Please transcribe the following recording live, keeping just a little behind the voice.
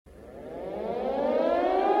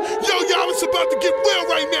Yo, y'all, it's about to get real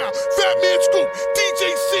right now. Fat Man Scoop,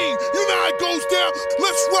 DJ Scene, you know how it goes down.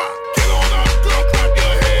 Let's rock. Get on up, girl, clap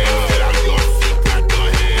your hands. Get out of your seat, clap your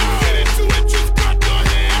hands. Get into it, just clap your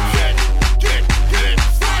hands. Get it.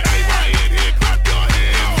 Everybody in here, clap your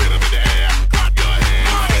hands. Get them in the air, clap your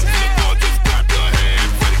hands. Get to the floor, just clap your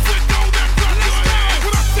hands. Ready, set, go, now clap your hands.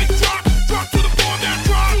 When I say drop to the floor, now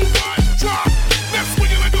drop. Now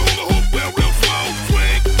swing it like a hula hoop, real slow.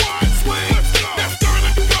 Swing, swing. Now stir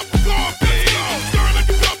like a cup of coffee. Stir like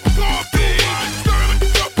a cup of coffee. Stir like a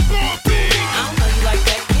cup of coffee. I don't know you like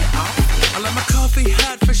that. Get off. I like my coffee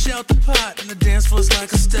hot, fresh out the pot, and the dance floor's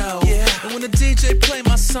like a stove. Yeah. And when the DJ play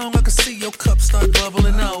my song, I can see your cup start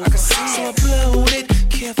bubbling over. So I blow it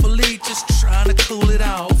carefully, just trying to cool it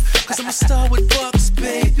off. Cause I'm a star with bucks,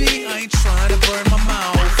 baby. I ain't trying to burn my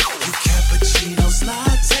mouth. You cappuccinos,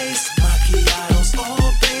 lattes, macchiatos,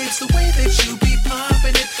 all babes. The way that you be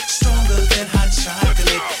popping it, stronger than hot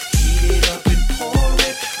chocolate. Heat it up and pour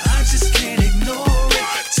it, I just can't ignore it.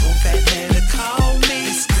 Told that man to call me,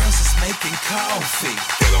 these girls is making coffee.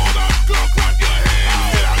 Get on up, girl, clap your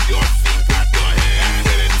hands. Get out your seat, clap your hands.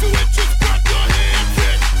 Get into it, just clap your hands.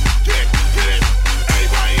 Get it.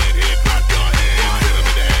 Everybody in here, clap your hands. Get them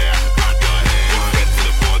in the air, clap your hands. Get to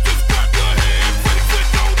the floor, just clap your hands. Ready, set,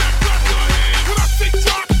 go, now clap your hands. When I say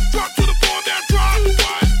drop to the floor, now drop.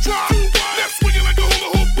 Now swing it like a hula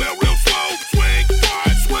hoop, real slow. Swing.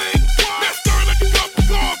 Now stir like a cup of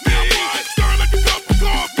coffee. Stir like a cup of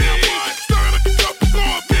coffee. Stir like a cup of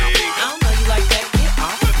coffee. I don't know you like that. Get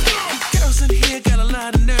off. Girls in here got a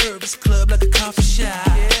lot of nerve. It's a club like a coffee shop.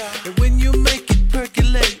 And when you make it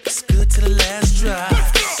percolate, it's good to the last drop.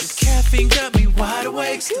 The caffeine got me wide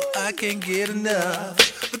awake, still I can't get enough.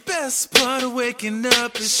 The best part of waking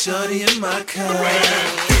up is shorty in my cup. Get on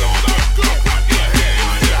up, girl, clap your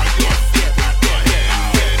hands. Get out your seat, clap your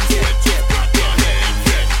hands. Get into it, just clap your hands.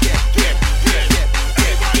 Get it.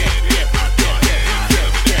 Everybody in here, clap your hands. Get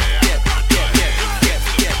them in the air, clap your hands. Get to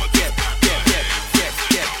the floor, just clap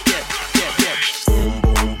your hands. Boom,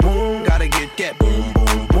 boom, boom, gotta get that boom,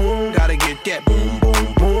 boom, boom, gotta get that boom, boom,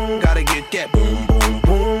 boom, gotta get that boom, boom,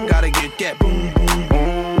 boom, gotta get that boom, boom,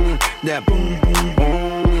 boom, that boom, boom,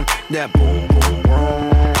 boom, that boom, boom, boom.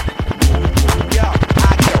 Yo,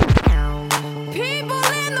 I go. People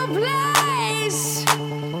in the place,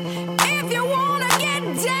 if you wanna get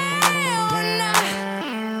down,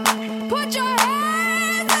 put your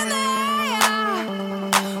hands in the air.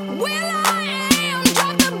 Will I am,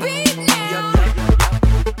 drop the beat now.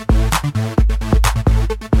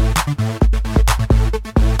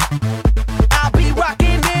 I'll be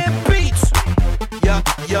rocking them beats.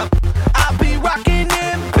 Yup. I'll be rocking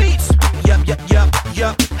them beats.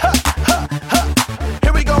 Yup. Huh.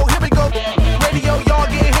 Here we go. Radio, y'all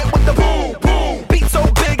get hit with the boom, boom. Beat so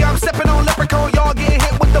big, I'm stepping on leprechaun. Y'all get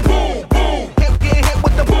hit with the boom, boom. Get hit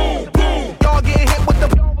with the boom, boom. Y'all get hit with the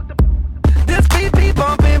boom. This beat be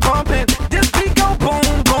bumping. This beat go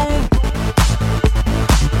boom, boom.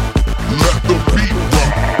 Let the beat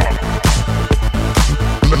rock.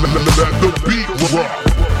 Let the beat rock.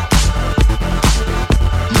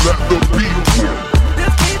 Let the beat rock.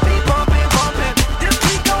 This beat be bumping. This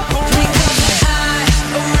beat go boom.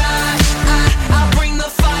 I bring the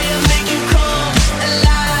fire, make you come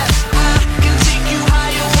alive. I can take you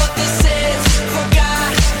higher. What this is for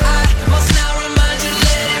God. I must now remind you,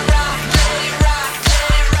 let it rock.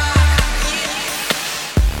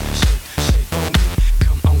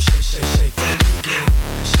 Come on, shake that.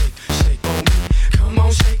 Shake on me. Come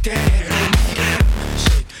on, shake that.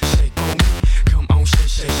 Shake on me. Come on,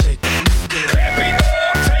 shake that. Clap it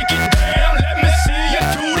up, take it down. Let me see you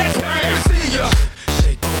do that thing. See ya.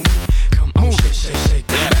 Shake on me. Come on, shake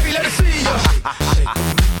that. Baby, let me see ya. Shake on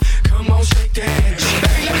me. Come on, shake that.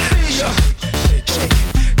 Baby, let me see ya. Shake.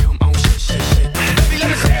 Come on, shake that. Baby, let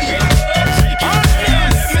me see ya. Take it down.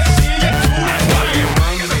 Let me see you do that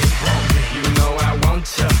thing. You know I want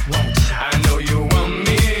ya. I know you want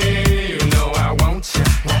me. You know I want ya.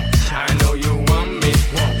 I know you want me.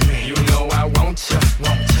 You know I want ya.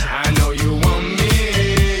 I know you want me.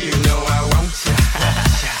 You know I want ya.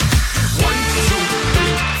 1, 2,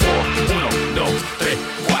 3, 4. 1, 2, 3,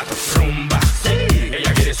 4. Rumba.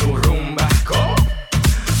 Ella quiere su rumba. ¿Cómo?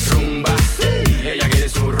 Rumba. Ella quiere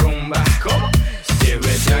su rumba. ¿Cómo? Si es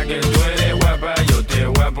verdad que tú eres guapa, yo te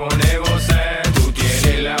voy a poner gozar. Tú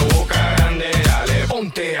tienes la boca grande, dale,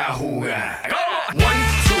 ponte a jugar. 1,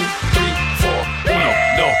 2, 3, 4. 1,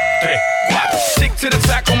 2, 3, 4. Stick to the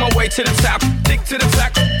track on my way to the top. Stick to the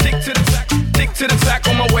track. Stick to the track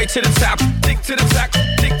on my way to the top. Stick to the track.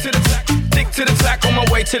 Stick to the track on my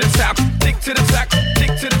way to the top. Stick to the track.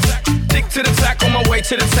 Stick to the track. Tick to the tack on my way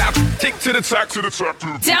to the top. Tick to the tack to the top.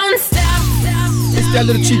 Don't stop. It's that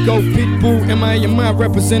little Chico Pitbull, M.I.M.I.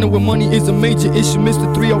 represented where money is a major issue.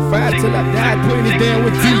 Mr. 305 till I die, putting it down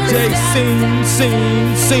with DJ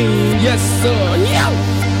Sing. Yes, sir. Yeah.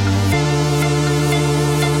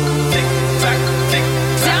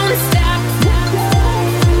 Don't stop. Put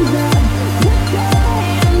your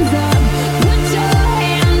hands up. Put your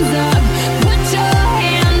hands up. Put your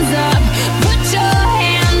hands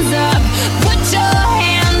up. Put your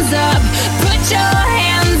hands up. Put your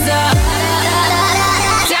hands up.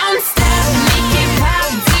 Don't stop. Make it pop.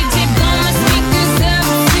 DJ blow my speakers up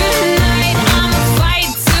tonight. I'ma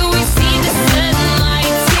fight till we see the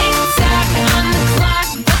sunlight. Tick tock on the clock,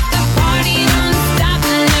 but the party don't stop.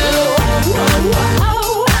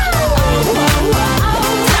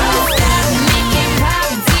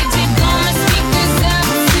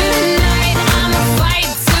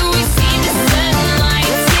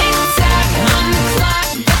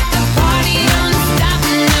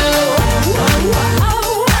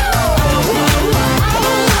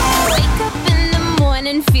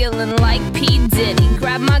 Feeling like P. Diddy.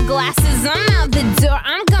 Grab my glasses, I'm out the door.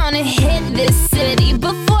 I'm gonna hit this city.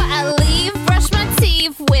 Before I leave, brush my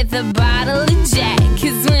teeth with a bottle of Jack.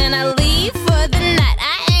 Cause when I leave for the night,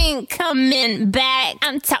 I ain't coming back.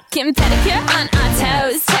 I'm talking pedicure on our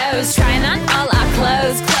toes. Trying on all our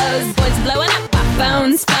clothes. Boys blowing up our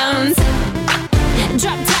phones.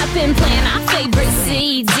 Drop top and playing our favorite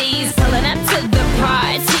CDs. Pulling up to the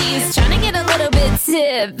parties. Trying to get a little bit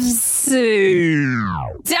tipsy.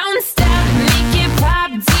 Don't stop, make it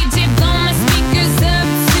pop. DJ blow my speakers up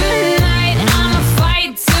tonight. I'ma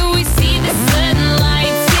fight till we see the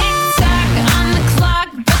sunlight. Tick tock on the clock,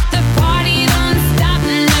 but the party don't stop.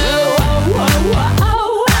 No. Don't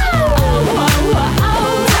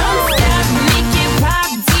stop, make it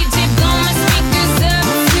pop. DJ blow my speakers up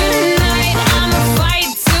tonight. I'ma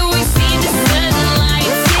fight till we see the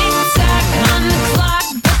sunlight. Tick tock on the clock,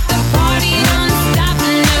 but the party don't stop.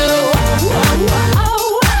 No.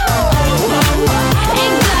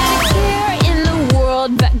 Ain't got a care in the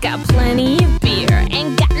world, but got plenty of beer.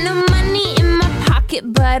 Ain't got no money in my pocket,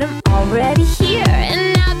 but I'm already here.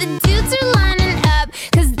 And now the dudes are lining up,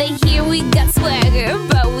 cause they hear we got swagger.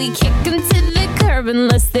 But we kick them to the curb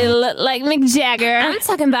unless they look like Mick Jagger. I'm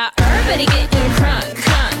talking about everybody getting crunk.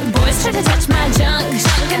 Boys try to touch my junk.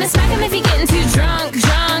 Gonna smack him if he getting too drunk.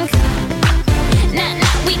 Nah,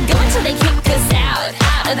 we go until they kick us out.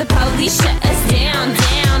 The police shut us down.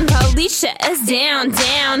 Police shut us down.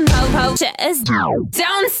 Po shut us down.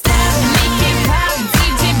 Don't stop, make it pop.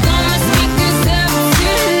 DJ blow my speakers up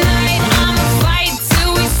tonight. I'ma fight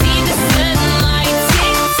till we see the sunlight.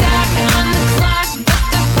 Tick tock on the clock, but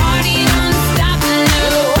the party don't stop. No.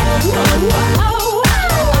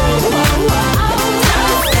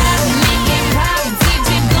 Don't stop, make it pop. DJ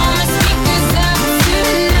blow my speakers up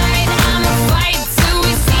tonight. I'ma fight till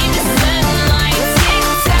we see the sunlight. Tick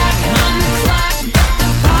tock on the clock, but the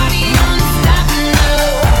party don't stop. No.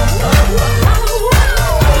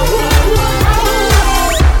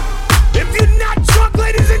 If you're not drunk,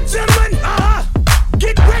 ladies and gentlemen,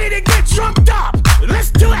 get ready to get drunked up.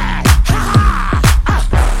 Let's do it.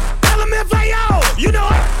 LMFAO, you know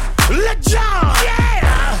it. Let John,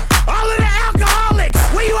 yeah. All of the alcoholics,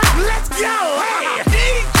 where you at? Let's go. Hey,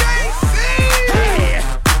 DJ C.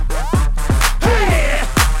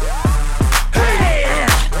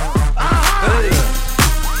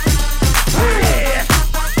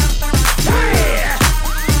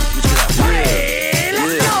 Hey,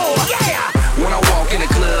 let's go. Yeah. When I walk in the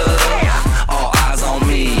club, all eyes on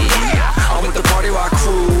me. I'm with the party rock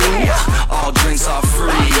crew. All drinks are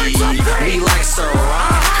free. We like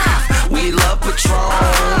Ciroc. We love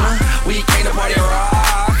Patron. We came to party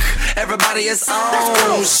rock. Everybody is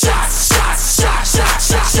on. Shots.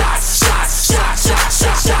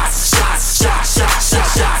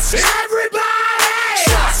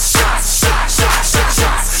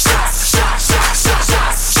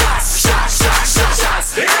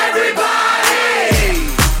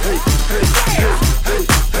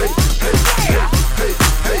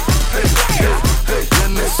 Let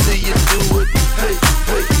me see you do it.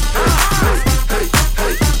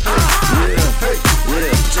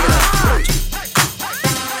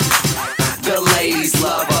 The ladies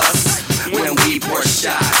love us when we pour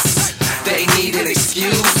shots. They need an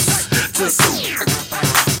excuse to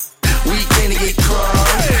we can get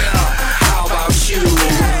crunk. How about you?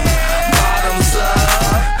 Bottoms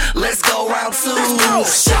up. Let's go round two.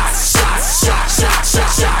 Shots.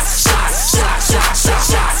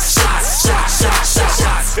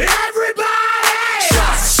 Everybody!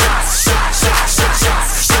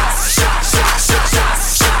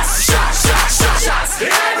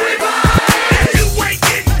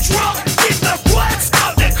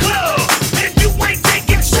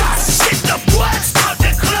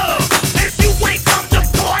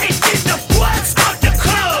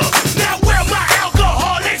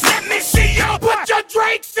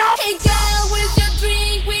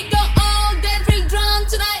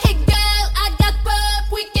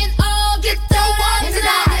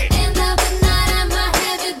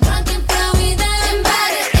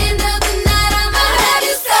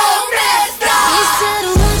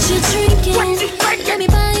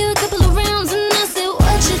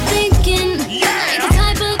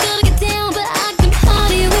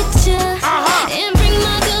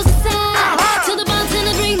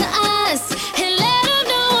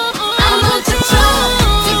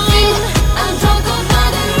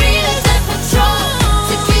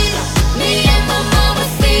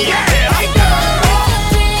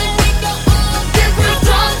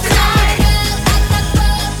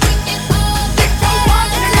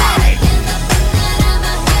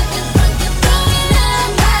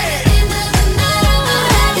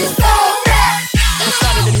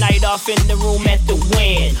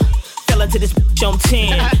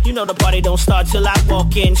 know the party don't start till I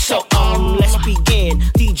walk in. So let's begin.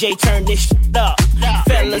 DJ, turn this shit up.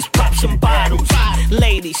 Fellas, pop some bottles.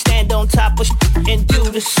 Ladies, stand on top of shit and do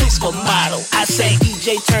the supermodel. I say,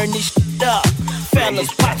 DJ, turn this shit up.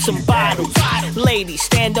 Fellas, pop some bottles. Ladies,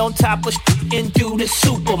 stand on top of shit and do the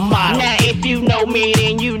supermodel. Now, if you know me,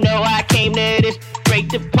 then you know I came to this straight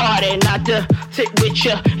to party, not to sit with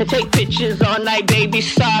ya and take pictures all night, baby.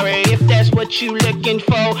 Sorry if that's what you looking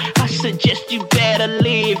for. I suggest you better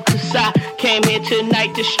leave, cause I came here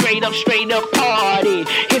tonight to straight up party.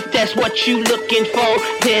 If that's what you looking for,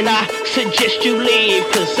 then I suggest you leave,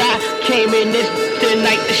 cause I came in this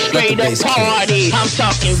tonight to straight up party. I'm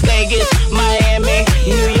talking Vegas, Miami,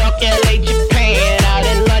 New York, LA, Japan, out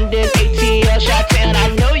in London, ATL, Chi-Town.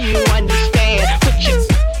 I know you understand. Put your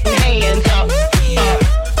hands up.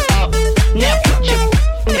 Now put your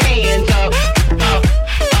hands up.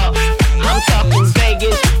 I'm talking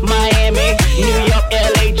Vegas, Miami, New York,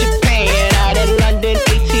 LA, Japan, out in London,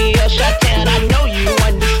 ATL, Chi-Town. I know you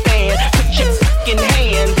understand. Put your fucking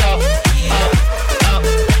hands up.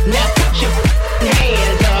 Now put your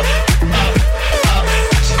hands up.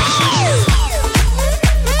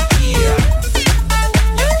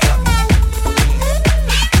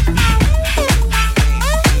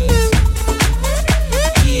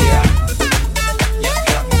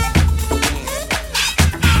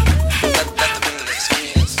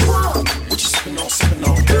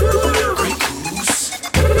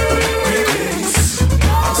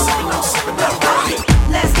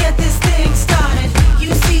 Let's get this thing started.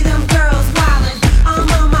 You see them girls wildin'. I'm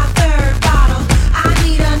on my third bottle. I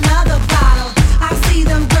need another bottle. I see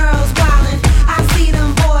them girls wildin'. I see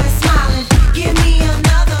them boys smiling. Give me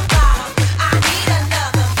another bottle. I need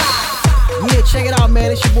another bottle. Yeah, check it out,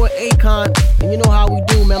 man. It's your boy Akon. And you know how we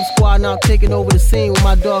do, man. I'm squatting out, taking over the scene with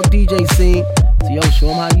my dog DJ Scene. So, yo, show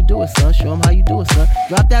them how you do it, son. Show them how you do it, son.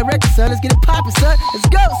 Drop that record, son. Let's get it poppin', son. Let's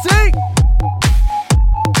go, sing!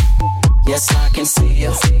 Yes, I can see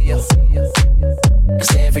you.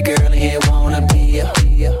 Cause every girl in here wanna be ya.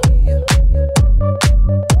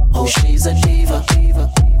 Oh, she's a diva.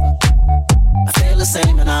 I feel the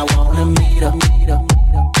same and I wanna meet her.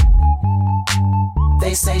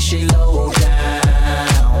 They say she low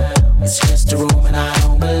down. It's just a room and I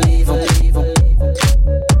don't believe them.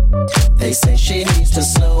 They say she needs to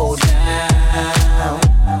slow down.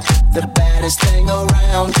 The baddest thing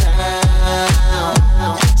around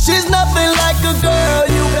town. She's nothing like a girl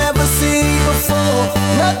you've ever seen before.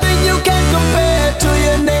 Nothing you can compare to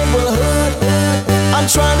your neighborhood. I'm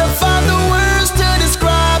trying to find the words to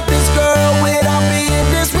describe this girl without being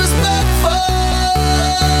disrespectful.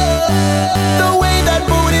 The way that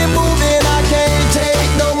booty moving, I can't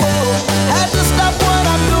take no more. Had to stop what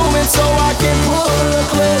I'm doing so I can pull her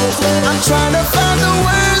close. I'm trying to find the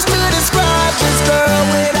words to describe this girl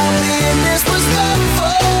without being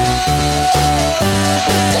disrespectful.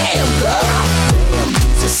 Damn girl, damn,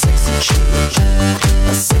 you's a sexy chick,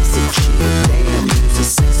 a sexy chick. Damn, you's a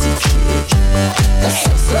sexy chick, a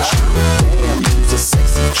sexy chick. Damn, you's a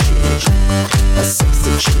sexy chick.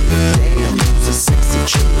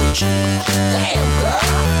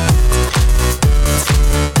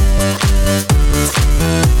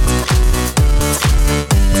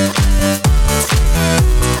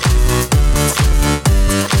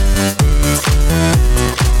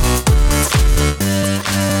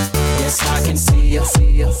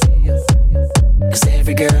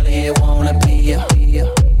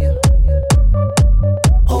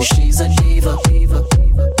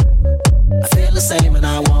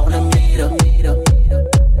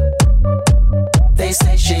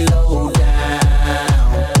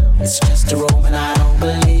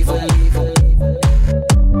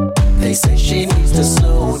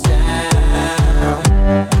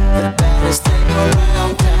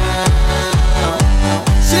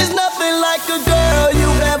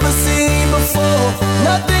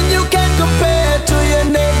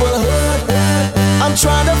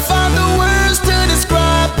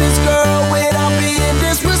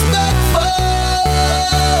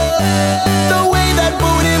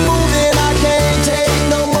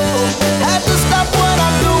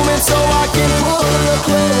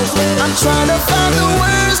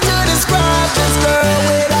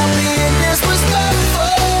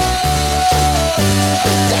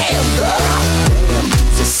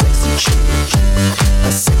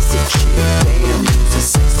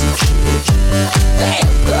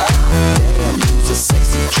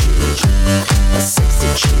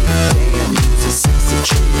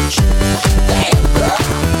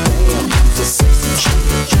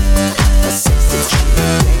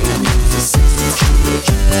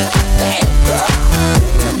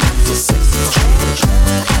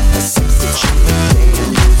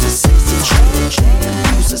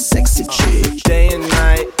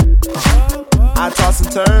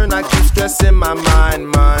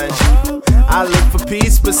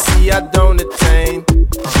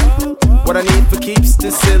 It's the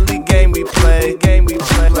silly game we play.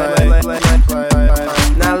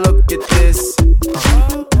 Now look at this.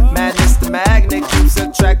 Madness, the magnet keeps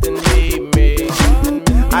attracting me.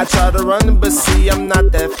 I try to run, but see, I'm not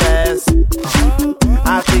that fast.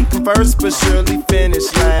 I think I'm first, but surely finish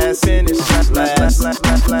last.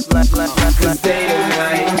 Cause day and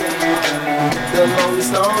night, the lonely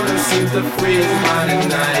stoner seems to free his mind at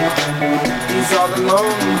night. He's all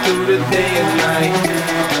alone through the day and night.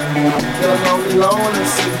 The lonely loner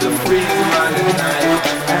seems to free his mind at night.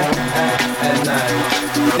 At night,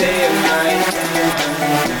 day and night.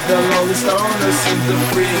 The lonely stoner seems to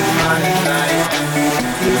free his mind at night.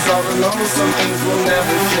 He's all alone, some things will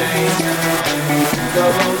never change. The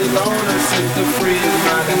lonely loner seems to free his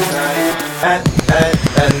mind at night.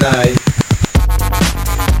 At night.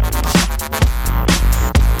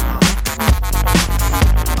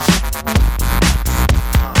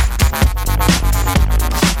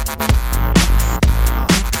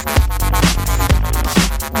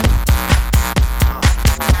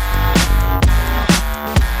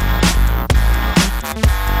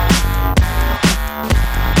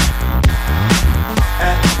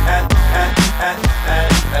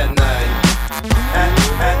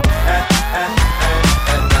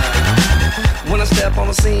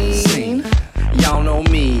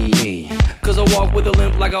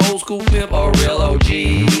 Like an old school pimp or a real OG.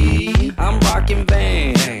 I'm rocking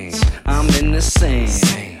bands, I'm in the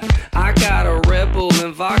sand. I got a Red Bull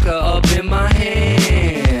and vodka up in my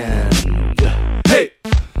hand. Hey,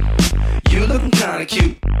 you looking kinda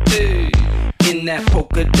cute, hey, in that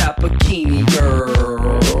polka dot bikini,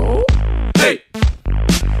 girl. Hey,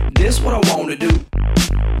 this what I wanna do.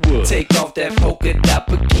 What? Take off that polka dot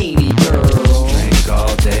bikini, girl. Drink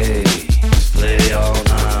all day, play all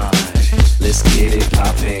night. Let's get it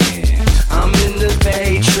poppin'. I'm in the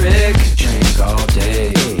Bay Trick. Drink all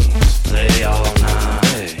day, play all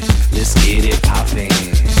night. Let's get it poppin'.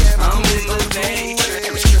 I'm in the Bay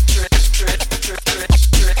Trick.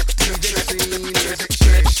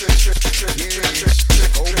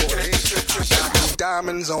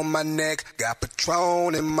 Diamonds on my neck, got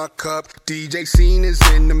Patron in my cup. DJ Scene is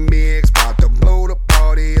in the mix, about to blow the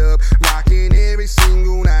party up. Rockin' every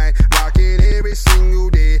single night, rockin' every single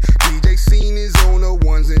day. DJ Scene is on the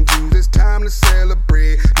ones and twos, it's time to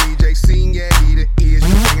celebrate. DJ Scene, yeah, he the ish,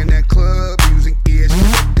 bringing that club music ish.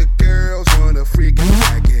 The girls wanna freaking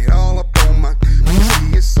back it all up on my.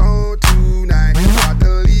 See it's on tonight, about to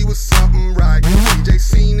leave with something right. DJ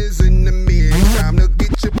Scene is in the mix, time to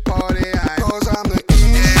get your party high. Cause I'm the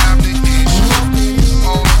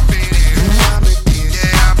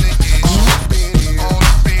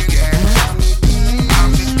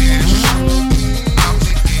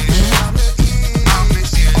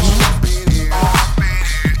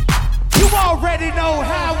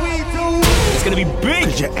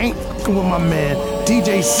You ain't fucking with my man,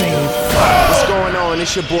 DJ Scene. What's going on?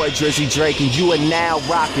 It's your boy Drizzy Drake, and you are now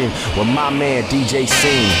rocking with my man DJ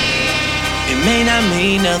Scene. It may not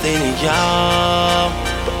mean nothing to y'all,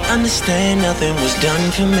 but understand nothing was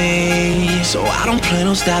done for me. So I don't plan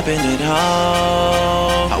on stopping at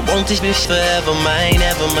all. I want this bitch forever mine,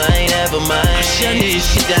 ever mine, ever mine. I'm shutting this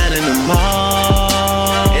shit down in the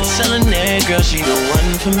mall and telling that girl she the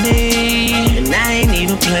one for me. And I ain't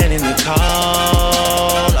even planning the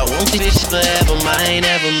call. I want this bitch forever mine,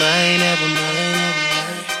 ever mine, ever mine.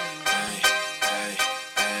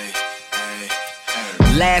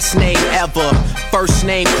 Last name ever, first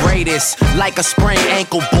name greatest. Like a sprained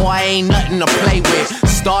ankle, boy, ain't nothing to play with.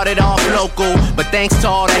 Started off local, but thanks to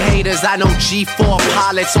all the haters, I know G4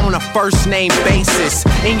 pilots on a first name basis.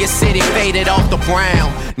 In your city, faded off the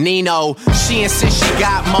brown. Nino, she insists she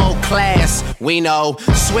got more class. We know,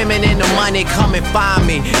 swimming in the money, come and find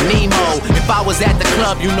me. Nemo, if I was at the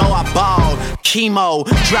club, you know I balled. Chemo,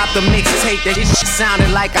 dropped a mixtape that this shit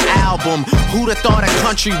sounded like an album. Who'd have thought a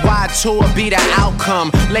countrywide tour be the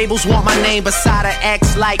outcome? Labels want my name beside an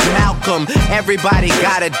X like Malcolm. Everybody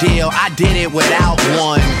got a deal, I did it without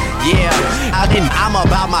one. Yeah, I'm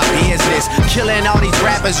about my business. Killing all these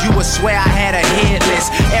rappers, you would swear I had a hit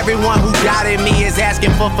list. Everyone who doubted me is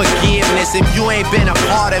asking for forgiveness. If you ain't been a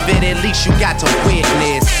part of it, at least you got to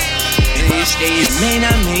witness. It may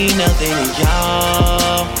not mean nothing to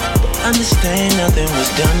y'all, but understand nothing was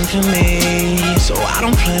done for me. So I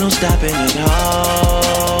don't plan on stopping at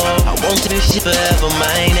all. I want this shit forever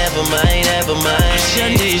mine, ever mine, ever mine.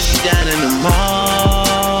 Shut this shit down in the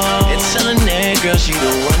mall and telling that girl she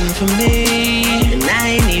the one for me. And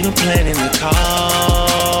I ain't even planning the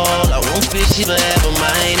call. I want this shit forever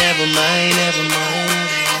mine, ever mine, ever mine.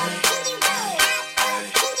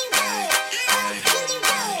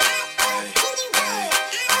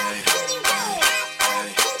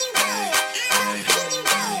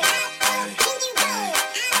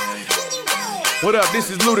 What up? This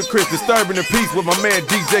is Ludacris, disturbing the peace with my man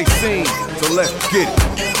DJ Scene. So let's get it.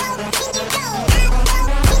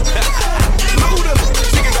 Luda,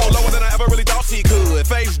 she can go lower than I ever really thought she could.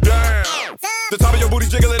 Face down. The top of your booty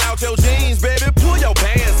jiggling out your jeans, baby. Pull your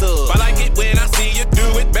pants up. I like it when I see you do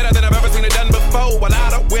it better than I've ever seen it done before. A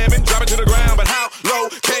lot of women drop it to the ground, but how low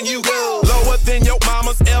can you go? Lower than your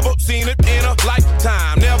mama's ever seen it in a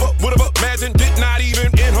lifetime. Never would have imagined it, not even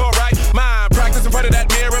in her right mind. Practice in front of that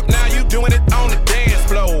mirror, now you doing it on the dance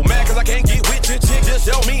floor. Mad cause I can't get with your chick, just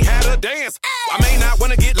show me how to dance. I may not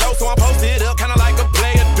wanna get low, so I'm posted up, kinda like a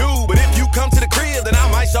player do. But if you come to the crib, then I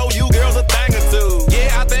might show you girls a thing or two.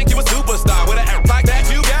 Yeah, I think you a superstar. With an act like that,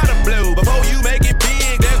 you gotta blow. Before you make it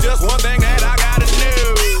big, there's just one thing that I gotta do.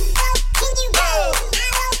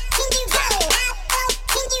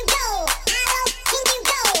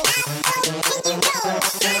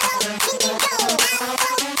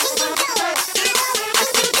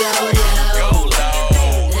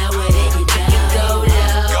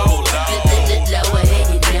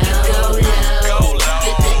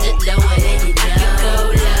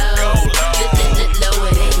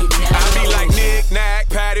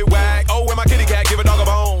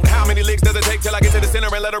 Till I get to the center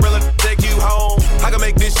and let a real take you home. I can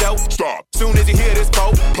make this show stop soon as you hear this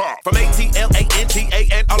pop. From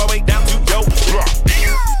ATLANTA all the way down to yo.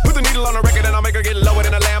 Put the needle on the record and I'll make her get lower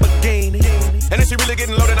than a Lamborghini. And if she really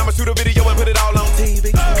getting loaded, I'ma shoot a video and put it all on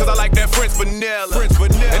TV. Cause I like that French vanilla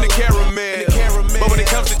and the caramel. But when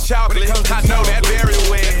it comes to chocolate, I know that very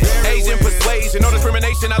well. Asian persuasion, no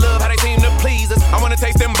discrimination. I love how they seem to please us. I wanna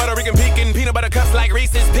taste them Puerto Rican pecan peanut butter cups like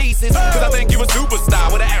Reese's Pieces. Cause I think you a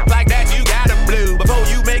superstar. With an act like that, you gotta blue. Before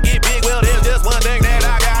you make it big, well, there's just one thing that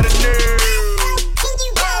I gotta do.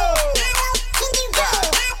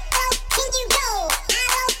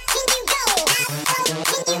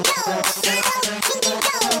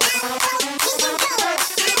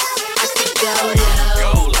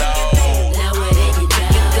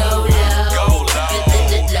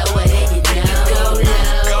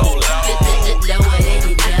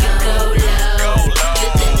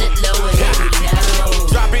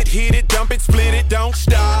 Don't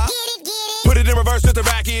stop. Put it in reverse just to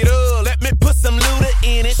back it up. Let me put some Luda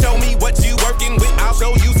in it. Show me what you working with. I'll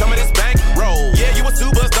show you some of this bank roll. Yeah, you a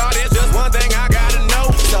superstar. There's just one thing I gotta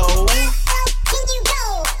know. So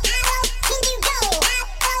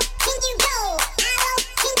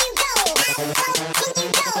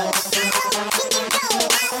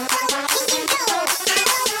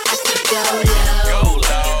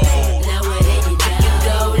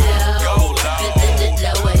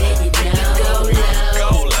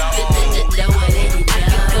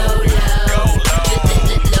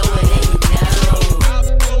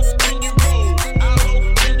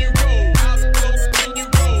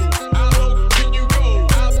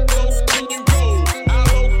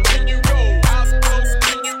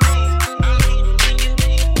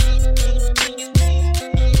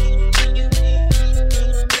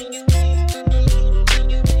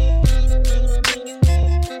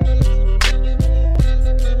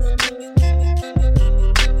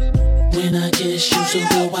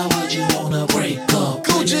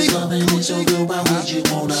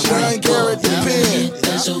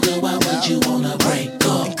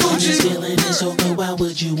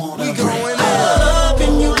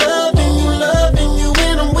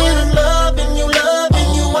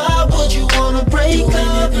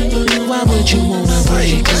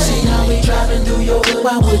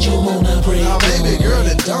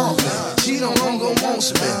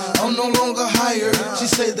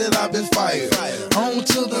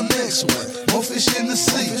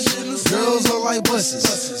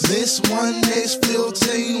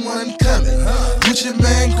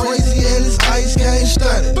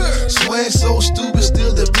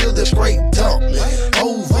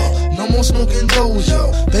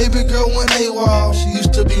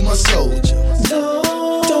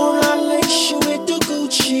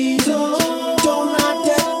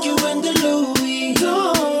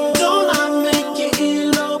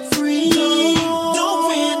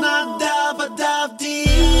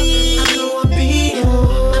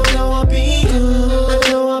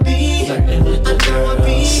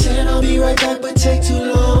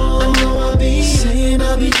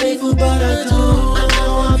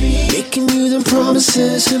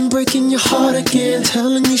and breaking your heart again,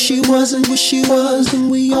 telling you she wasn't what she was,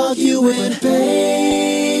 and we arguing.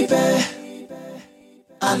 Baby,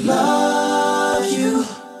 I love you.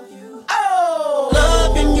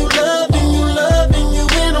 Loving you, loving you, loving you.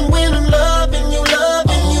 When I'm loving you,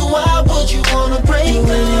 loving you. Why would you wanna break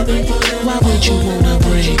up? Why would you wanna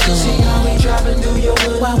break up? See how we driving through your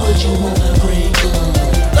hood. Why would you wanna break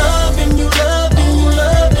up? Loving you, loving you.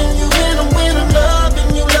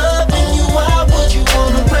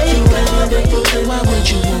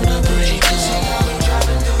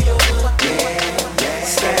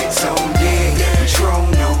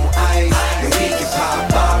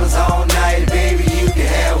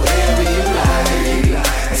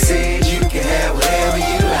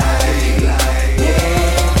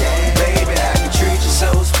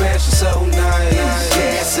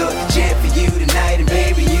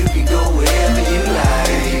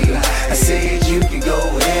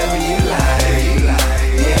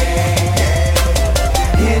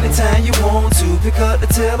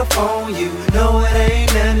 on you. No, it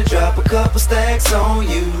ain't nothing to drop a couple stacks on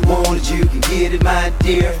you. Want it, you can get it, my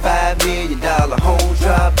dear. $5 million home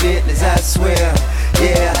drop business, I swear.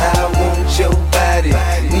 Yeah, I want your body,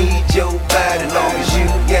 need your body. Long as you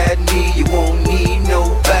got me, you won't need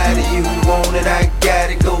nobody. You want it, I got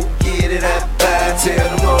it, go get it, I buy. Tell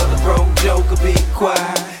the mother broke joker, be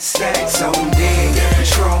quiet. Stacks on deck,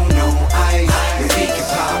 Patron on ice. And we can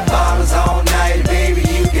pop bottles all night, baby,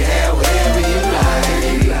 you can have whatever you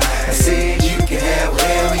like. I said you can have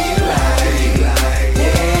whatever you like.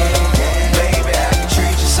 Yeah, baby, I can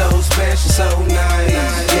treat you so special, so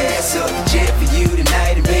nice. Yeah, so the jet for you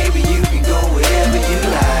tonight, and baby, you can go wherever you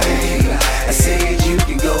like. I said you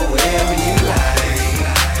can go wherever you like.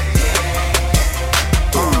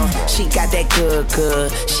 She got that good.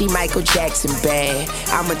 She Michael Jackson bad.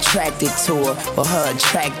 I'm attracted to her for her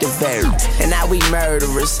attractive air. And now we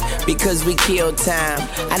murderers because we kill time.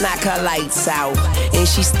 I knock her lights out and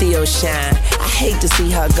she still shine. I hate to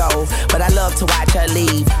see her go, but I love to watch her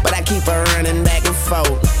leave. But I keep her running back and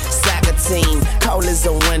forth. Soccer team, cold as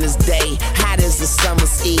a winter's day, hot as a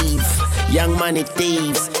summer's eve. Young money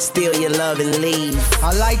thieves, steal your love and leave.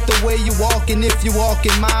 I like the way you walking if you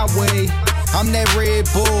walking my way. I'm that Red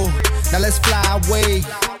Bull, now let's fly away.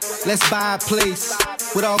 Let's buy a place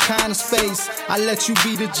with all kind of space. I let you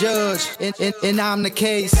be the judge, and I'm the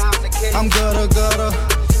case. I'm gutter,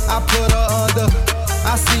 I put her under.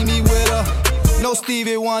 I see me with her, no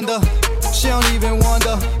Stevie Wonder. She don't even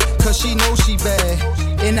wonder, cause she knows she bad.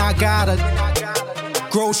 And I got a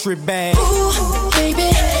grocery bag. Ooh,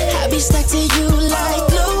 baby, I be stuck to you like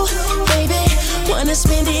glue. Baby, wanna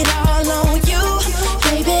spend it all on you.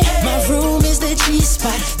 Baby, my room is the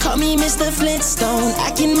G-spot. Call me Mr. Flintstone.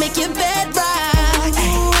 I can make your bed rock. I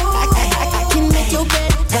can make your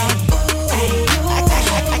bed rock.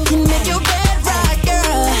 I can make your bed rock,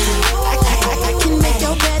 girl. I can make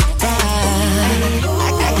your bed rock.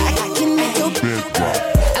 I can make your bed rock.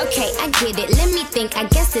 Okay, I get it. Let me think. I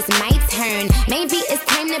guess it's my turn. Maybe it's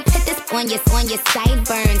time to put this on your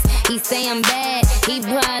sideburns. He say I'm bad. He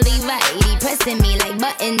probably right. He pressing me like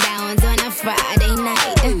button downs on a Friday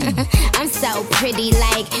night. I'm so pretty,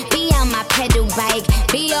 like be on my pedal bike,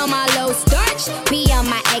 be on my low starch, be on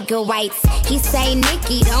my egg whites. He say,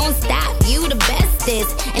 Nikki, don't stop, you the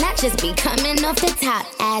bestest, and I just be coming off the top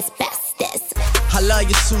asbestos. I love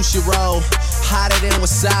your sushi roll, hotter than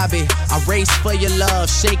wasabi. I race for your love,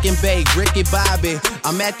 shake and bake, Ricky Bobby.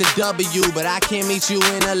 I'm at the W, but I can't meet you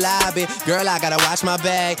in the lobby. Girl, I gotta watch my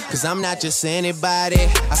bag, cause I'm not just anybody.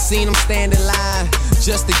 I seen him stand in line,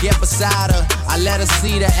 just to get beside her. I let her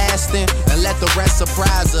see the Aston, and let the rest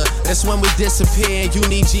surprise her. That's when we disappear, you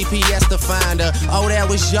need GPS to find her. Oh, that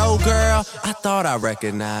was your girl? I thought I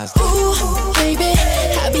recognized her. Ooh, baby,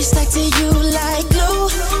 I be stuck to you like glue.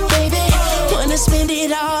 Baby, wanna spend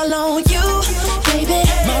it all on you. Baby,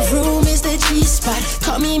 my room is the G-spot.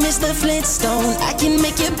 Call me Mr. Flintstone. I can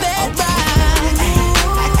make your bed rock. I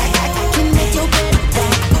can make your bed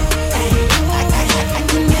rock. I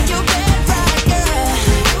can make your bed rock, girl.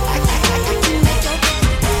 I can make your bed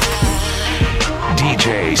rock.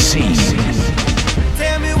 DJ C.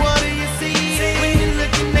 Tell me what do you see when you're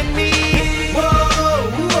looking at me?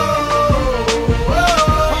 Whoa, whoa,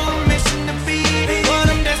 whoa. On a mission to be what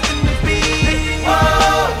I'm destined to be.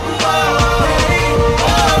 Whoa, whoa,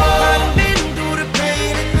 whoa. I've been through the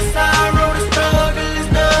pain and the sorrow, the struggle is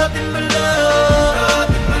nothing but love.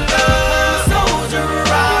 A soldier, a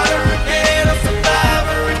rider, a dead, a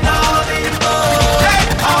survivor, and all the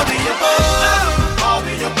above. All the above, all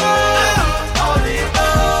the above, all the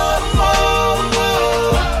above.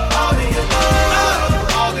 All the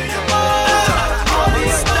above, all the above, all the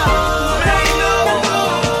above. Ain't no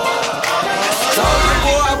more. Soldier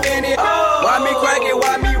boy, I'm in it. Why me crank it?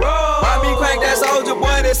 Why me roll? Why me crank that soldier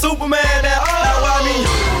boy? That Superman? That now why me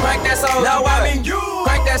crank that soldier? Now why me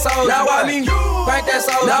crank that soldier? Now why me crank that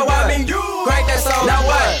soldier? Now why me crank that soldier? Now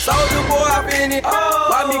what? Soldier boy, I'm in it.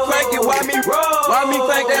 Why me crank it? Why me roll? Why me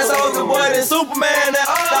crank that soldier boy? That Superman? That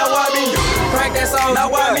now why me crank that soldier? Now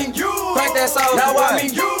why me crank that soldier? Now why me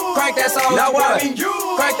crank that soldier? Now why me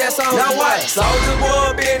crank that soldier? Now what? Soldier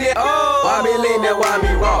boy, been it. Why me lean that? Why me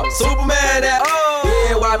rock? Superman? That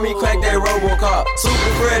yeah, why me crank that Robocop?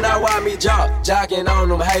 Super friend, now why me jocking on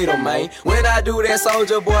them, hate them, man. When I do that,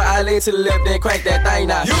 soldier boy, I lean to the left, then crank that thing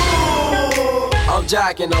now. I'm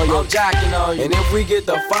jocking on you, I'm jocking on you. And if we get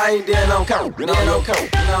the fight, then I'm counting, then I'm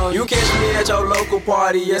counting. You catch me at your local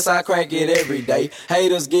party, yes, I crank it every day.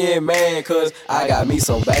 Haters get mad, cause I got me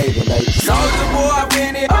some baby, baby. Soldier boy, I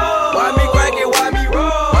been it. Why me crank it, why me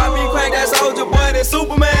roll? Why me crank that soldier boy, that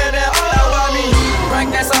Superman, that now why me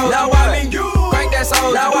crank that soldier? Now why me crank that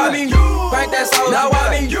soldier? Now why me crank that soul. Now why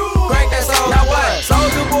me crank that soul? Now what?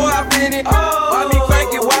 Soldier boy, I fin it. Why me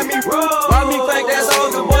crank it? Why me roll? Why me crank that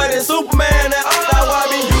soldier boy? Then Superman that. Now why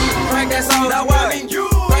me crank that soul? Now why me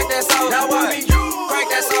crank that soul? Now why me crank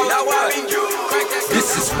that soul? Now why me crank that soul?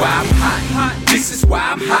 This is why I'm hot. This is why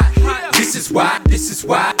I'm hot. This is why I'm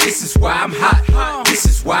hot. This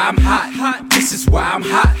is why I'm hot. This is why I'm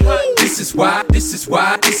hot. This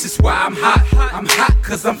is why I'm hot. I'm hot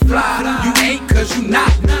cause I'm fly. You ain't cause you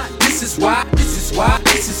not. This is why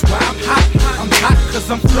I'm hot. I'm hot cause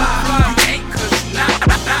I'm fly. You ain't cause you not.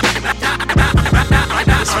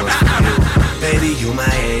 Baby, you my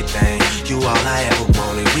everything. You all I ever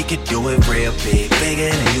wanted. We could do it real big, bigger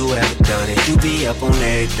than you ever done it. You be up on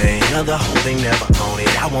everything, other whole thing never own it.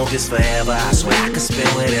 I want this forever, I swear I could spend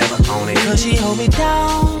whatever on it. Cause she hold me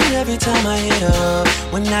down every time I hit up.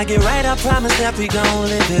 When I get right, I promise that we gon'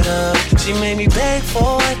 live it up. She made me beg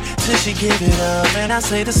for it till she give it up. And I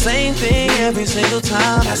say the same thing every single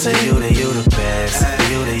time. I say you the best,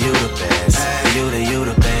 you the best, you the best, you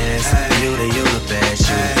the best, you the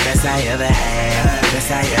best I ever had,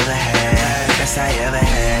 best I ever had, best I ever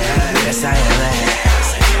had, best I ever had.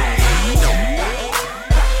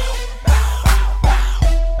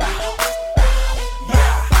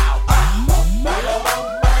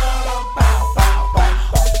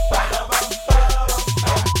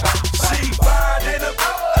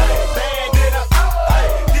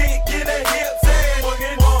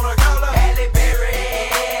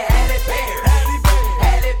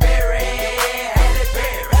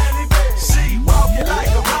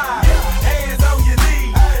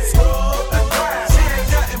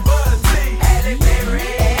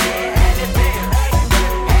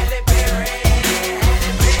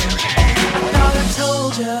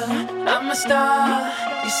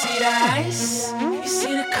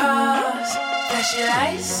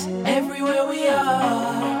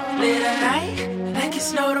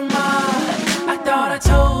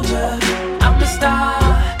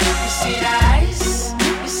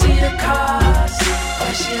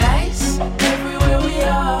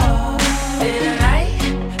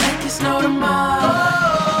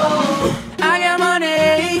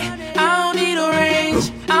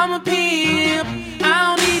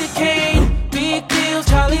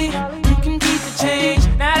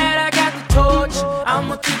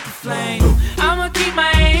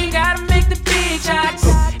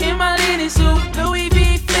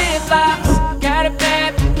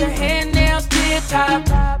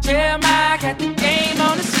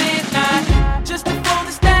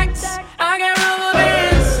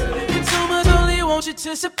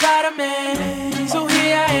 So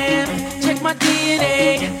here I am, check my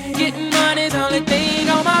DNA. Getting money's the only thing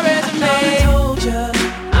on my resume. I told ya,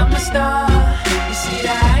 I'm a star. You see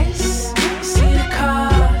the ice, you see the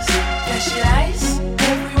cars, flashy lights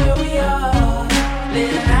everywhere we are.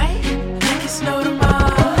 Late at night, like it's no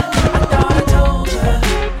tomorrow. I thought I told ya,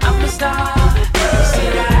 I'm a star. You see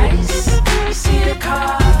the ice, you see the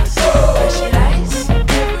cars, flashy lights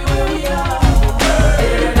everywhere we are.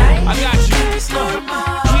 Late at night, I got you. Like it's no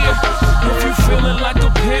tomorrow. If you feeling like a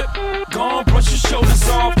pimp, go on, brush your shoulders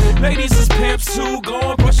off. Ladies is pimps too, go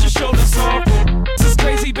on, brush your shoulders off. This is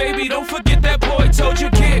crazy, baby, don't forget that boy told you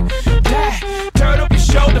get that dirt up your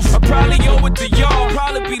shoulders. I probably owe it to y'all,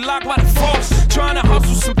 probably be locked by the force. Trying to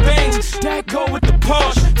hustle some things, that go with the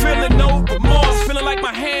Porsche. Feeling no remorse, feeling like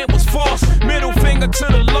my hand was forced. Middle finger to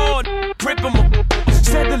the Lord, gripping my.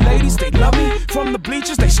 Said the ladies, they love me. From the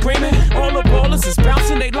bleachers, they screaming. All the ballers is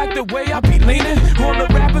bouncing, they like the way I be leaning. All the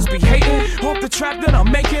rappers be hating, off the trap that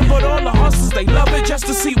I'm making. But all the hustlers, they love it just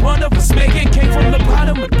to see one of us make it. Came from the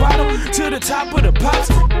bottom to the top of the pops.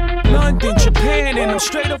 London, Japan, and I'm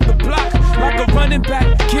straight off the block. Like a running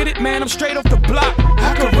back, get it, man, I'm straight off the block.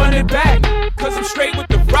 I can run it back, cause I'm straight with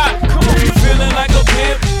the rock. Come on, you feeling like a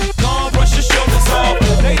pimp? Go on, brush your shoulders off.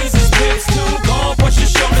 Ladies is pimps too, go on, brush your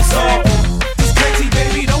shoulders off.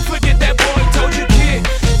 Baby, don't forget that boy told you get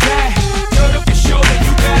that dirt up your shoulder,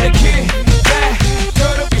 you gotta get that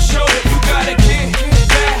dirt up your shoulder, you gotta get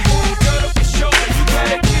that dirt up your shoulder, you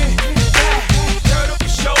gotta get that dirt up your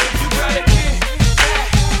shoulder, you gotta get that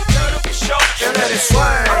dirt up your shoulder. And let it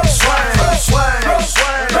swing, swing, swing,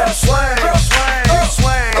 swing, swing, swing,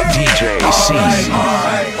 swing. DJ C.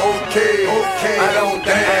 Alright, okay, I don't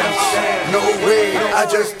dance, no way. I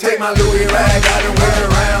just take my Louis rag out and wear it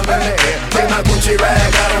around in the air. Take my Gucci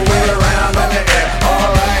rag out and wear it around in the air.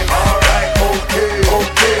 Alright, okay,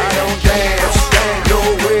 I don't dance, no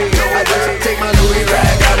way. I just take my Louis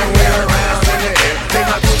rag out and wear it around in the air. Take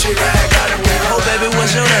my Gucci rag out and wear it around. Oh baby,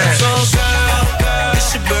 what's your name? So girl, it's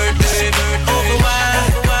your birthday. Over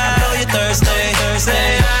wine, I know you're thirsty.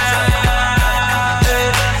 Say I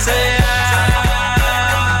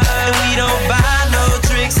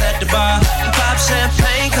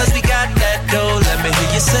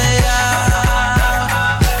say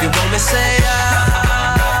ah? You want me say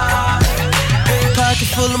ah? Pocket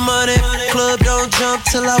full of money, club don't jump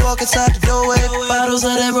till I walk inside the doorway. Bottles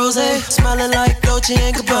of that rosé, smiling like Dolce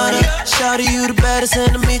 & Gabbana. Shawty, you the baddest,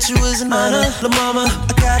 and to meet you is an honor. La mama,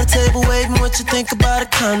 I got a table waiting. What you think about a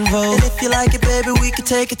convo? And if you like it, baby, we can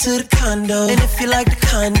take it to the condo. And if you like the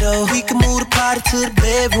condo, we can move the party to the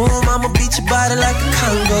bedroom. I'ma beat your body like a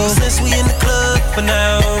Congo. Since we in the club for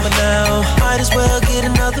now, might as well get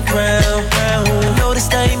another round. I know this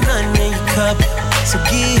ain't nothing in your cup, so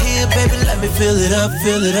get here, baby, let me fill it up,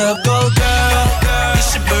 fill it up. Go girl,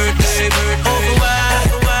 it's your birthday, over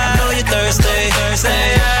wide. I know you're thirsty,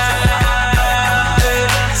 say ah,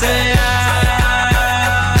 say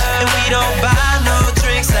ah. And we don't buy no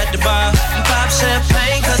drinks at the bar. We pop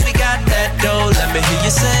champagne cause we got that dough. Let me hear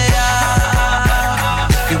you say ah.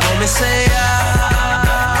 You want me say ah?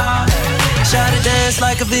 Try to dance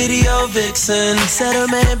like a video vixen. Said her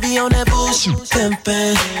man be on that bullshit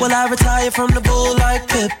pimpin'. Will I retire from the bull like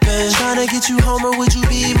Pippin? Tryna get you home or would you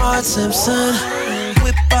be Marge Simpson?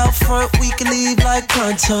 Whip out front, we can leave like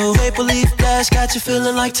pronto. Maple leaf dash got you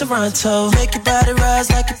feeling like Toronto. Make your body rise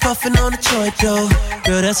like you're puffin' on a joint dough.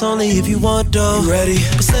 Girl, that's only if you want dough. You ready?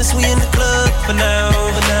 But since we in the club for now,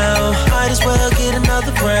 might as well get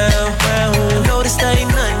another round. I know this ain't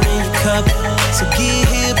nothing in your cup, so get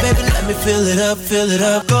here, baby, let me fill it up, fill it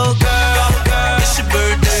up. Go girl, it's your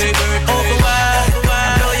birthday, over wide.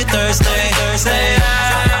 I know you're thirsty, say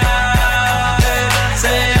ah,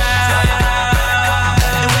 say ah.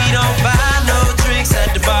 And we don't buy no drinks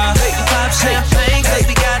at the bar. We pop champagne cause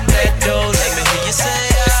we got that dough. Let me hear you say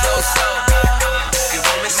ah. It's no soda. You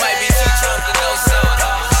want me might be too drunk to no soda.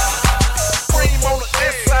 Cream on the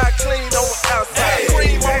inside, clean on the outside.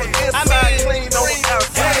 Cream on the inside, clean on the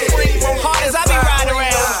outside. Cream on the hard as I be riding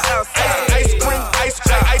around.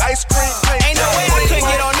 ice cream, Ain't no way I couldn't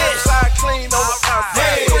get on this. Inside, clean on the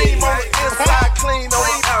outside. Cream on the inside, clean on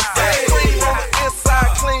the outside. Cream on the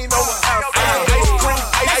inside, clean on the outside.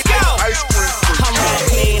 Ice cream. I'm running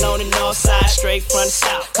clean on the north side, straight from the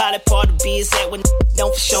south. Call it part of the biz that when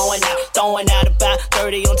don't for showing out. Throwing out about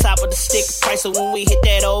 30 on top of the sticker price. So when we hit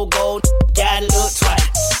that old gold, gotta look twice.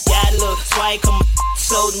 Gotta look twice, come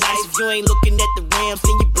so nice. If you ain't looking at the rims,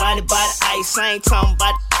 then you blinded by the ice. I ain't talking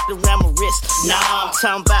about around my wrist. Nah, I'm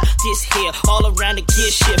talking about this here, all around the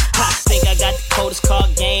gear shift. I think I got the coldest car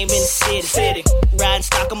game in the city. Riding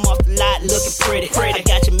stock, I'm off the lot, looking pretty. I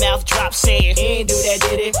got your mouth drop saying, you ain't do that,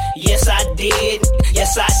 did it? Yes, I did.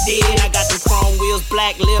 Yes, I did. I got them chrome wheels,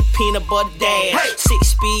 black lip, peanut butter dash.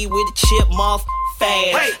 6-speed with a chip, muff,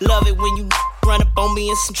 fast. Love it when you run up on me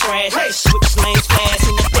in some trash. Switch lanes fast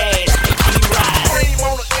in the dash. Make me ride. Cream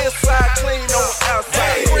on the inside, clean on the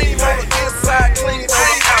outside. Cream on the inside, clean on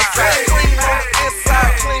the outside. Cream on the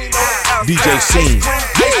inside, clean on the outside. DJ Scene.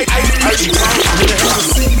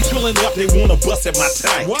 Pulling up, they wanna bust at my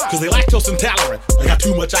tank. Cause they lactose intolerant. I got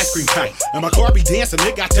too much ice cream tank. And my car be dancing,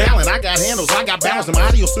 it got talent. I got handles, I got balance. And my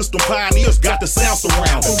audio system pioneers got the sound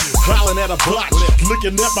surrounding. Hollering at a botch,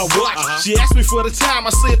 looking at my watch. She asked me for the time,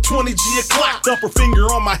 I said 20 G o'clock. Thump her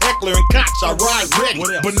finger on my heckler and cox, I ride ready.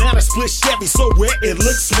 Banana split Chevy, so wet it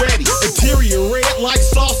looks sweaty. Interior red like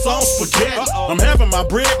sauce on spaghetti. I'm having my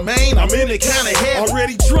bread, man, I'm in it kinda heavy.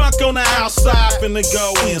 Already drunk on the outside, finna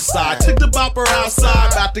go inside. Took the bumper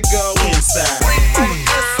outside, about to go inside. Cream on the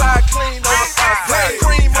inside, clean on the outside.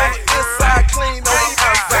 Cream on the inside, clean on the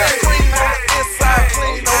outside. Cream on the inside,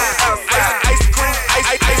 clean on the outside. Ice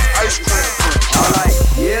cream. Alright,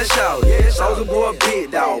 yeah, shout. Soulja Boy,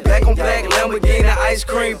 big dog. Black on black Lamborghini, ice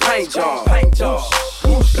cream paint job.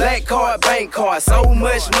 Black card, bank card, so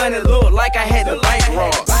much money, look like I had the bank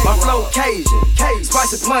robbed. My flow Cajun,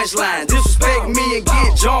 spicy punchline. Disrespect me and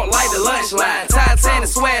get jumped like the lunch line. Titanic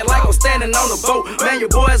swag like I'm standing on a boat. Man, your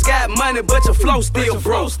boys got money, but your flow still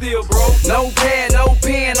broke. No pad, no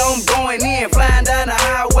pen, I'm going in. Flying down the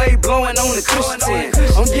highway, blowing on the cushion tin.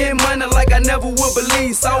 I'm getting money like I never would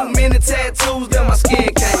believe. So many tattoos that my skin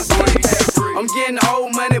can't breathe. I'm getting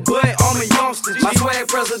old money, but I'm a youngster. My swag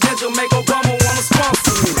presidential make Obama wanna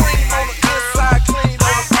sponsor me. Cream on the inside, clean on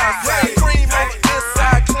the outside. Cream on the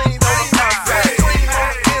inside, clean on the outside. Cream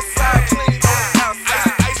on the inside, clean on the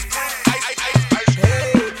outside.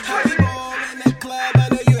 Hey, happy ball in the club, I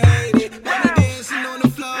know you hate it. When you dancing on the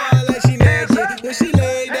floor like she naked. When she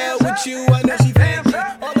lay down with you, I know she fake it.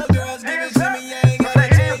 All the girls give it to me, I ain't gonna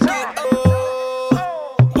take it. Oh,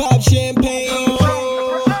 pop champagne.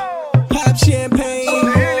 Pop champagne.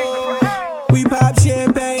 We pop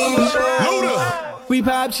champagne. We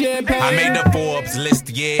pop champagne. I made the Forbes list,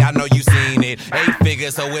 yeah, I know you seen it. 8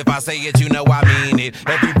 figures, so if I say it, you know I mean it.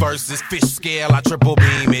 Every verse is fish scale, I triple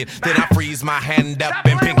beam it. Then I freeze my hand up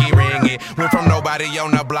and pinky ring it. Went from nobody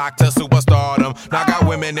on the block to superstardom. Now I got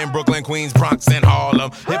women in Brooklyn, Queens, Bronx, and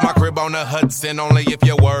Harlem. Hit my crib on the Hudson, only if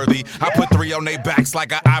you're worthy. I put 3 on their backs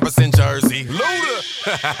like an Iverson jersey.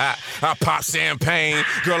 Luda! I pop champagne.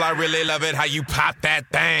 Girl, I really love it how you pop that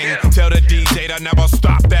thing. Tell the DJ to never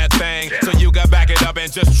stop that thing. So you can back it up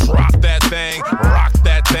and just drop that thing. Rock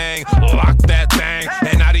that thing, lock that thing.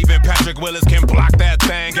 And not even Patrick Willis can block that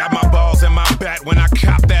thing. Got my balls in my bat when I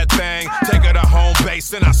cop that thing. Take her to home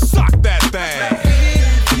base and I sock that thing.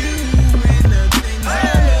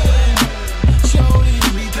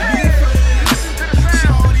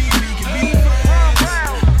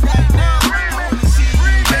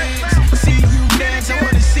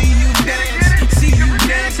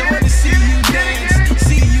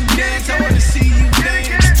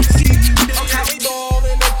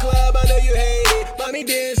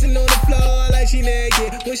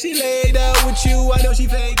 When she laid out with you, I know she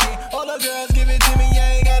fake it. All the girls give it to me,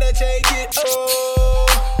 I ain't gotta take it. Oh,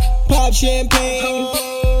 pop champagne,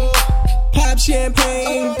 pop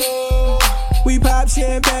champagne. We pop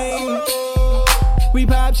champagne, we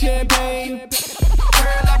pop champagne.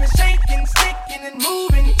 Girl, I've been shaking, sticking and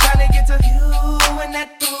moving, trying to get to you and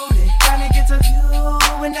that booty, trying to get to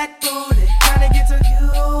you and that booty, trying to get to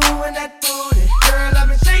you and that booty. Girl, I've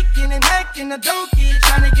been shaking and hacking a donkey,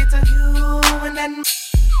 trying to get to you and that.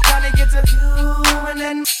 Tryna get to you and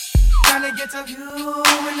then tryna get to you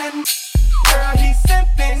and then girl, he's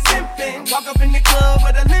simping, simping. Walk up in the club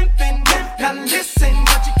with a limping. Now listen,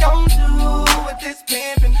 what you gon' do with this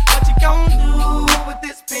pimpin'? What you gon' do with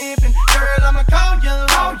this pimpin'? Girl, I'ma call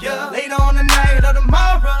ya later on the night or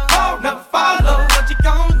tomorrow. Never follow. What you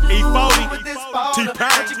gon' do E40, with this ball?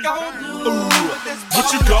 T-Pack. What you gon' do with this ball?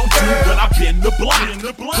 What you gon' do when I been the block?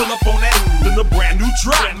 Pull up on that in a brand new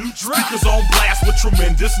drop. Speakers on blast with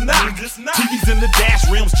tremendous knock. TVs in the dash,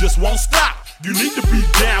 rims just won't stop. You need to be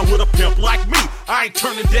down with a pimp like me. I ain't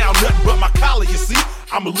turning down nothing but my collar, you see.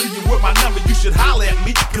 I'ma leave you with my number, you should holler at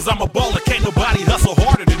me. Cause I'm a baller, can't nobody hustle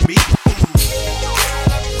harder than me.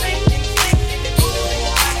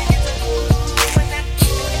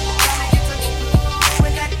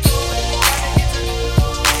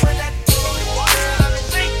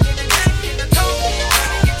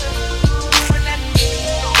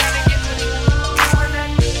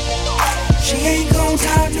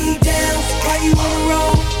 You on the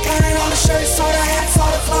road, buying all the shirts, all the hats,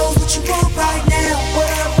 all the clothes. What you want right now? What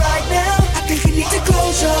up right now? I think you need to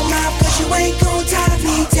close your mouth, cause you ain't gon' tie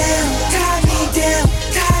me down. Tie me down,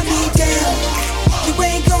 tie me down. You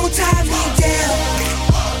ain't gon' tie me down.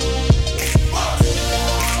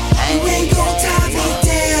 You ain't gon' tie me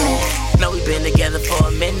down. Know we been together for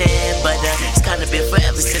a minute, but it's kinda been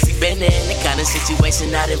forever since we been in the kind of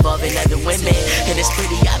situation not involving other women. And it's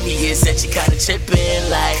pretty obvious that you kinda tripping,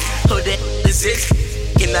 like, who the is this?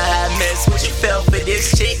 You know how I mess with you, fell for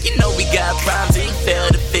this chick. You know we got problems and you fail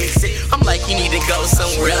to fix it. I'm like, you need to go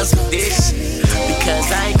somewhere else with this shit,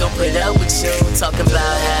 because I ain't gon' put up with you talking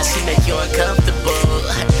about how she make you uncomfortable.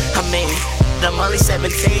 I mean, I'm only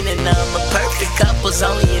 17 and I'm a perfect couple's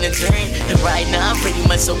only in a dream. And right now I'm pretty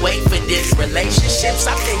much away for this relationships.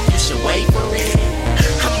 I think you should wait for it.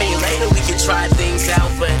 I mean, later we can try things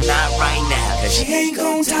out, but not right now. Cause she ain't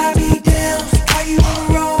gon' tie me down. Are you on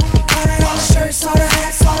the road? Buying all the shirts, all the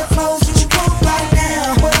hats, all the clothes. What you want right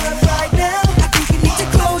now? What up right now? I think you need to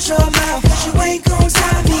close your mouth, cause you ain't gon'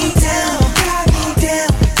 tie me down. Tie me down,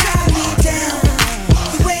 tie me down.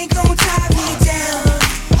 You ain't gon' tie me down.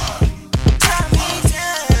 Tie me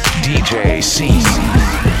down. DJ C.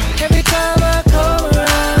 Every time I come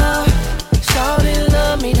around, shawty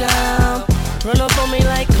love me down. Run up on me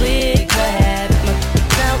like click clap,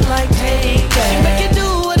 sound like take that. She make it do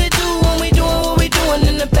what it do when we doing what we doing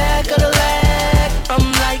in the back of the lag.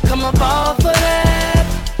 I'm like, I'm a ball for that.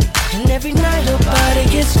 And every night her body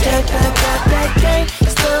gets jacked. I got that gang,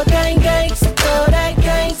 still gang gang, still that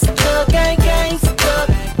gang, still gang gang, still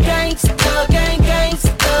gang, still gang gang,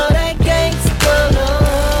 still that gang, still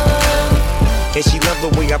love. And she love the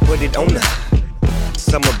way I put it on her.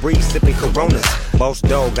 Summer breeze sipping Coronas. Boss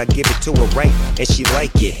dog, I give it to her right, and she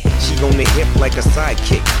like it. She on the hip like a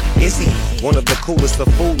sidekick. Izzy, one of the coolest, a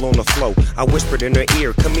fool on the flow. I whispered in her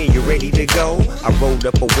ear, come here, you ready to go? I rolled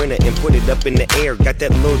up a winner and put it up in the air. Got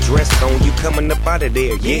that little dress on, you coming up out of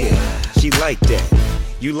there, yeah. She like that.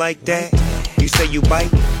 You like that? You say you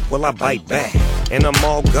bite? Well, I bite back, and I'm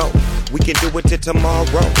all go. We can do it till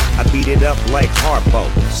tomorrow. I beat it up like Harpo.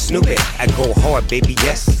 Snoop it, I go hard, baby,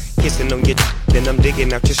 yes. Kissing on your then I'm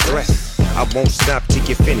digging out your stress. I won't stop till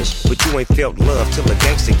you finish. But you ain't felt love till a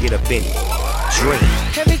gangster get up in it. Drink.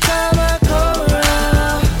 Every time I come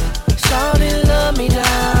around, shawty love me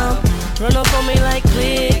down. Run up on me like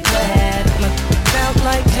click clack, sound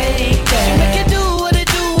like take that. She make it do what it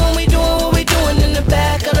do when we doing what we doing in the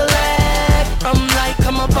back of the lab. I'm like,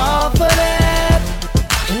 come up off of that.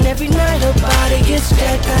 And every night her body gets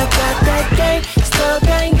jacked. I got that gang, still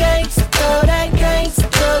gang gang, still that gang,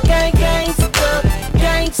 still gang gang, still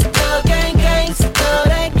gang, still gang gang, still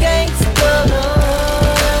that gang, still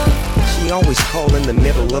love. She always call in the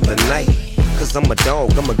middle of the night. Cause I'm a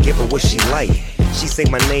dog, I'ma give her what she like. She say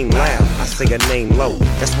my name loud, I say her name low.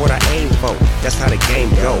 That's what I aim for, that's how the game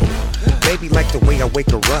go. Baby like the way I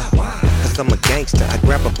wake her up, cause I'm a gangster. I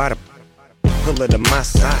grab her by the pull her to my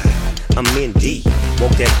side. I'm in deep,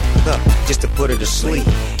 woke that up just to put her to sleep.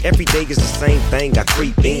 Every day is the same thing, I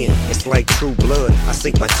creep in. It's like true blood, I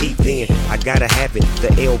sink my teeth in. I gotta have it, the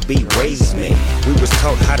LB raised me. We was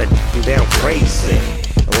taught how to do down crazy.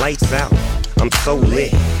 Lights out, I'm so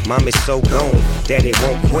lit, mom is so gone, daddy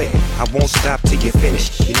won't quit. I won't stop till you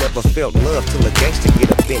finish. You never felt love till a gangster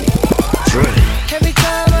get up in it. Drink. Every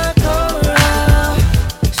time I come around,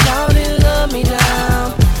 shawty love me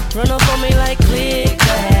down. Run up on me like click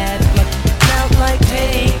that, sound like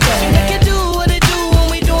take that. She make it do what it do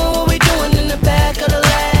when we doing what we doing in the back of the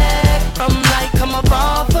lab. I'm like, come up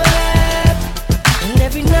off of that. And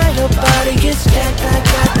every night her body gets jacked. I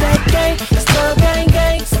got that gang, still gang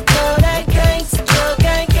gang, still that gang, still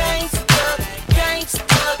gang gang, still gang,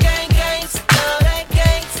 still gang gang, still that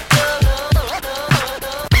gang, still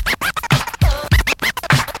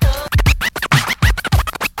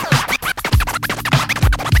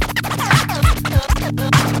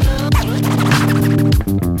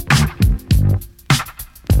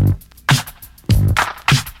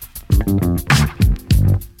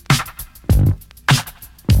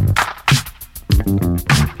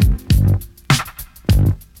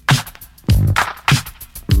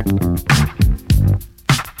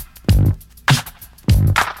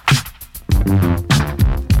Thank you.